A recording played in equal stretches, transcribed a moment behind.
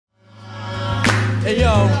Hey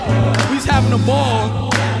yo, we was having a ball,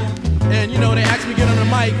 and you know they asked me to get on the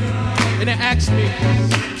mic, and they asked me,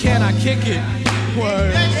 can I kick it?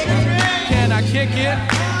 Word. Can I kick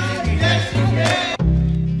it?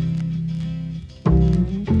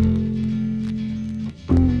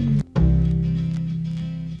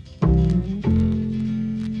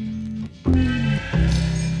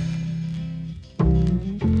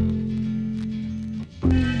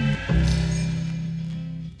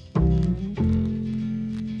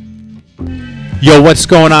 Yo, what's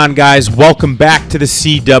going on, guys? Welcome back to the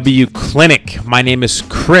CW Clinic. My name is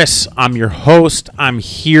Chris. I'm your host. I'm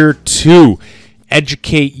here to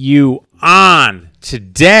educate you on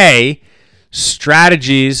today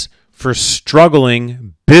strategies for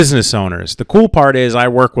struggling business owners. The cool part is I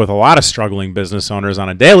work with a lot of struggling business owners on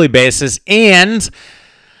a daily basis, and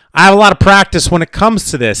I have a lot of practice when it comes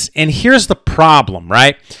to this. And here's the problem,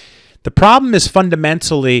 right? The problem is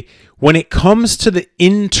fundamentally when it comes to the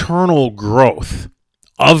internal growth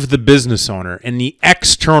of the business owner and the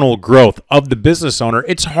external growth of the business owner,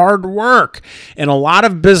 it's hard work. And a lot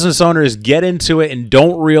of business owners get into it and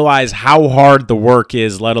don't realize how hard the work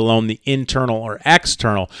is, let alone the internal or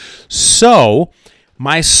external. So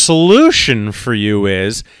my solution for you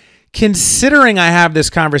is, considering I have this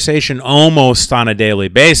conversation almost on a daily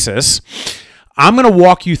basis, I'm going to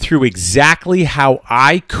walk you through exactly how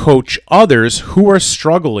I coach others who are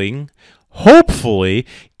struggling, hopefully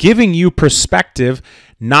giving you perspective,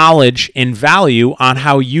 knowledge, and value on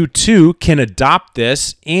how you too can adopt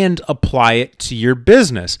this and apply it to your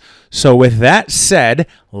business. So with that said,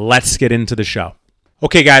 let's get into the show.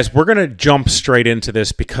 Okay, guys, we're going to jump straight into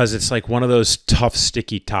this because it's like one of those tough,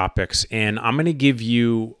 sticky topics. And I'm going to give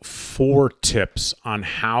you 4 tips on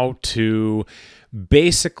how to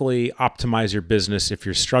basically optimize your business if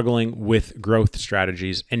you're struggling with growth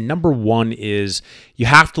strategies. And number 1 is you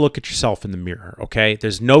have to look at yourself in the mirror, okay?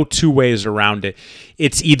 There's no 2 ways around it.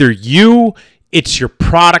 It's either you, it's your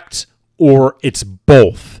product, or it's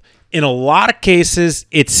both. In a lot of cases,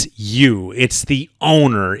 it's you. It's the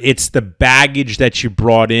owner. It's the baggage that you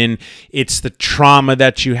brought in. It's the trauma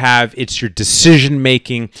that you have. It's your decision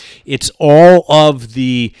making. It's all of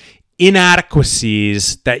the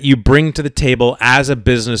inadequacies that you bring to the table as a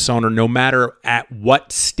business owner, no matter at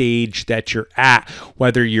what stage that you're at,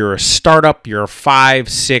 whether you're a startup, you're a 5,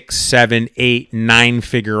 6, 7, 8,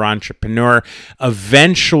 9-figure entrepreneur,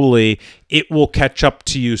 eventually it will catch up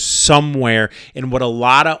to you somewhere. And what a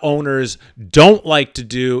lot of owners don't like to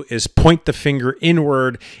do is point the finger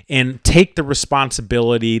inward and take the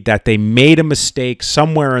responsibility that they made a mistake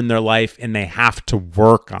somewhere in their life and they have to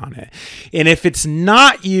work on it. And if it's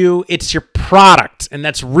not you, it's your product. And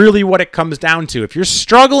that's really what it comes down to. If you're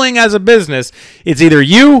struggling as a business, it's either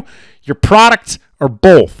you, your product, or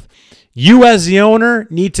both. You as the owner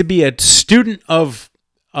need to be a student of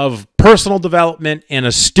personal development and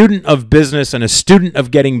a student of business and a student of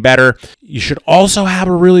getting better. You should also have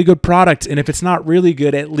a really good product. And if it's not really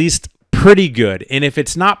good, at least pretty good. And if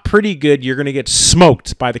it's not pretty good, you're going to get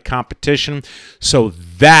smoked by the competition. So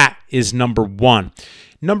that is number 1.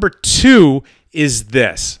 Number 2 is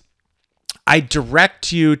this. I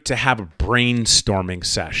direct you to have a brainstorming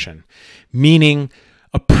session, meaning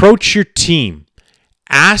approach your team.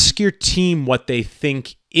 Ask your team what they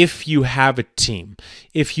think if you have a team.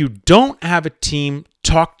 If you don't have a team,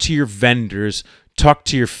 talk to your vendors, talk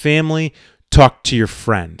to your family, talk to your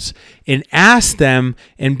friends, and ask them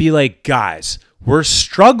and be like, guys, we're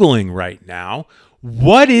struggling right now.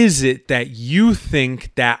 What is it that you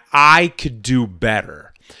think that I could do better?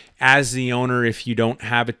 As the owner, if you don't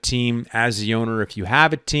have a team, as the owner, if you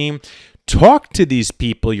have a team, talk to these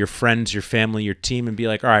people, your friends, your family, your team, and be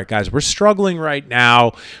like, all right, guys, we're struggling right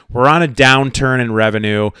now. We're on a downturn in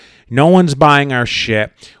revenue. No one's buying our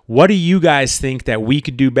shit. What do you guys think that we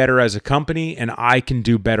could do better as a company and I can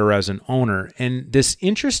do better as an owner? And this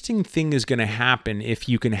interesting thing is going to happen if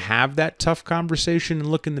you can have that tough conversation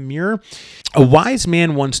and look in the mirror. A wise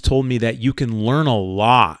man once told me that you can learn a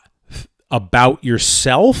lot about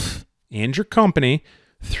yourself and your company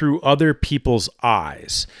through other people's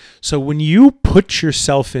eyes. So when you put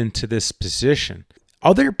yourself into this position,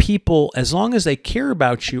 other people, as long as they care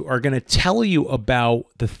about you, are going to tell you about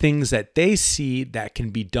the things that they see that can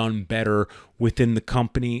be done better within the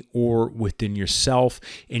company or within yourself,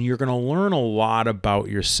 and you're going to learn a lot about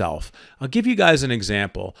yourself. I'll give you guys an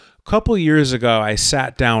example. A couple years ago, I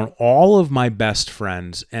sat down all of my best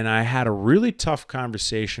friends, and I had a really tough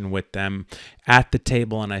conversation with them at the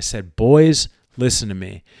table, and I said, boys, listen to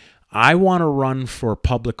me. I want to run for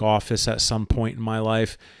public office at some point in my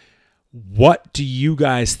life. What do you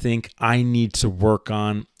guys think I need to work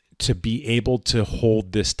on to be able to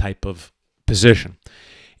hold this type of position.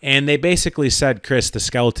 And they basically said, Chris, the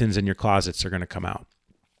skeletons in your closets are going to come out.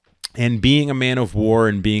 And being a man of war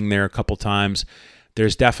and being there a couple times,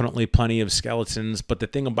 there's definitely plenty of skeletons. But the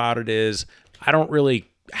thing about it is, I don't really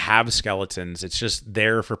have skeletons. It's just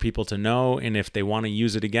there for people to know. And if they want to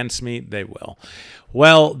use it against me, they will.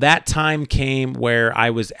 Well, that time came where I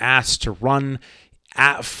was asked to run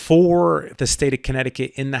for the state of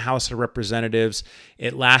Connecticut in the House of Representatives.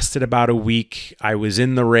 It lasted about a week. I was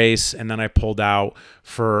in the race, and then I pulled out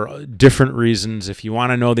for different reasons. If you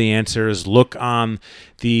want to know the answers, look on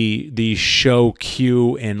the show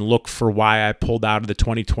Q and look for why I pulled out of the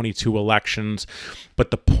 2022 elections.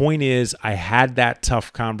 But the point is, I had that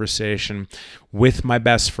tough conversation with my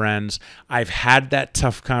best friends. I've had that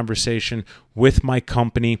tough conversation with my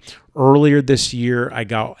company. Earlier this year, I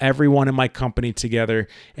got everyone in my company together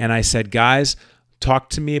and I said, guys, talk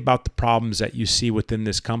to me about the problems that you see within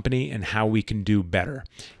this company and how we can do better.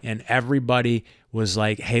 And everybody was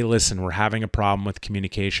like, hey, listen, we're having a problem with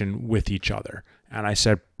communication with each other. And I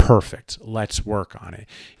said, perfect, let's work on it.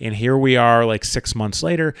 And here we are like 6 months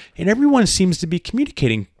later, and everyone seems to be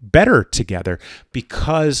communicating better together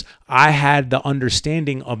because I had the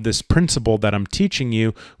understanding of this principle that I'm teaching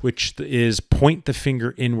you, which is point the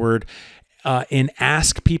finger inward and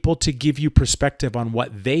ask people to give you perspective on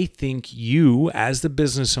what they think you as the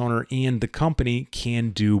business owner and the company can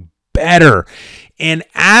do better. And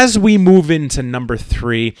as we move into number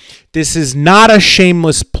 3, this is not a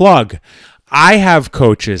shameless plug. I have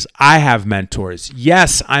coaches. I have mentors.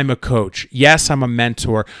 Yes, I'm a coach. Yes, I'm a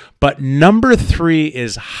mentor. But number 3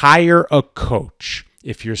 is hire a coach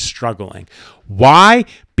if you're struggling. Why?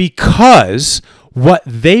 Because what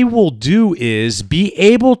they will do is be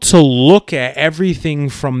able to look at everything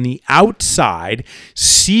from the outside,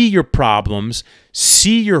 see your problems,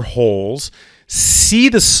 see your holes, see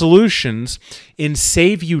the solutions, and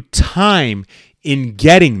save you time in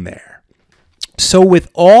getting there. So with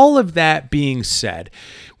all of that being said,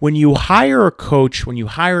 when you hire a coach, when you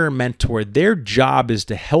hire a mentor, their job is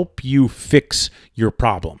to help you fix your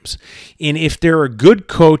problems. And if they're a good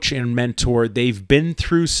coach and mentor, they've been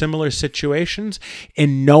through similar situations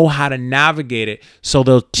and know how to navigate it. So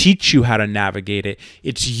they'll teach you how to navigate it.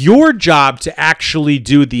 It's your job to actually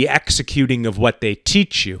do the executing of what they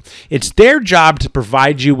teach you. It's their job to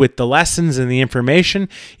provide you with the lessons and the information.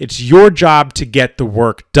 It's your job to get the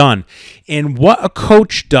work done. And what a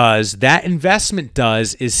coach does, that investment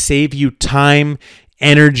does, is save you time,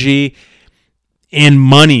 energy, and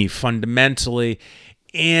money fundamentally.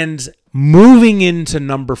 And moving into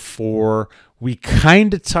number 4, we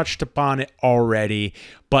kind of touched upon it already,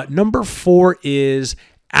 but number 4 is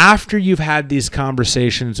after you've had these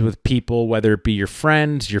conversations with people, whether it be your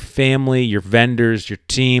friends, your family, your vendors, your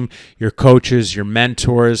team, your coaches, your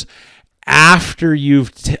mentors, after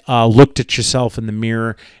you've looked at yourself in the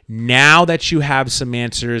mirror, now that you have some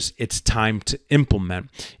answers, it's time to implement.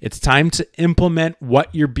 It's time to implement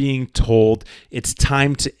what you're being told. It's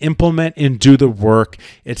time to implement and do the work.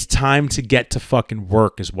 It's time to get to fucking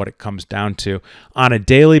work is what it comes down to on a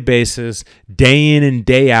daily basis, day in and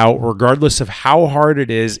day out, regardless of how hard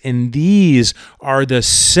it is. And these are the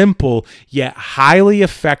simple yet highly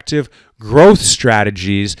effective growth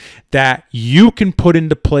strategies that you can put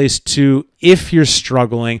into place too if you're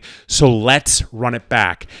struggling. So let's run it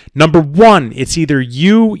back. Number 1, it's either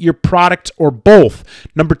you, your product, or both.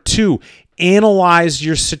 Number 2, analyze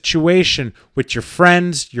your situation with your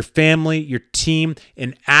friends, your family, your team,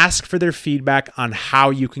 and ask for their feedback on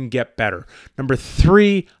how you can get better. Number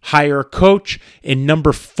 3, hire a coach. And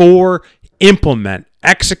number 4, implement.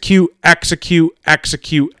 Execute, execute,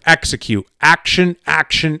 execute, execute. Action,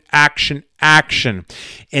 action, action, action.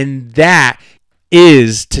 And that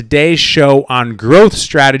is today's show on growth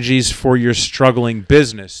strategies for your struggling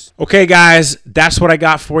business. Okay, guys, that's what I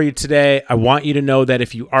got for you today. I want you to know that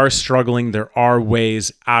if you are struggling, there are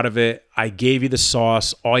ways out of it. I gave you the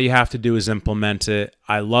sauce. All you have to do is implement it.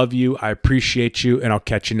 I love you. I appreciate you, and I'll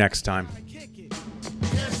catch you next time.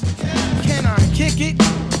 Can I kick it?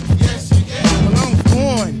 Yes, you can. Well, I'm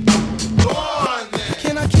born. Go on, then.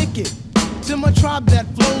 Can I kick it? To my tribe that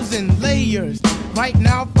flows in layers. Right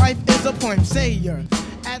now, Fife is a point sayer.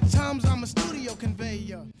 At times, I'm a studio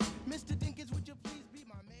conveyor. Mr.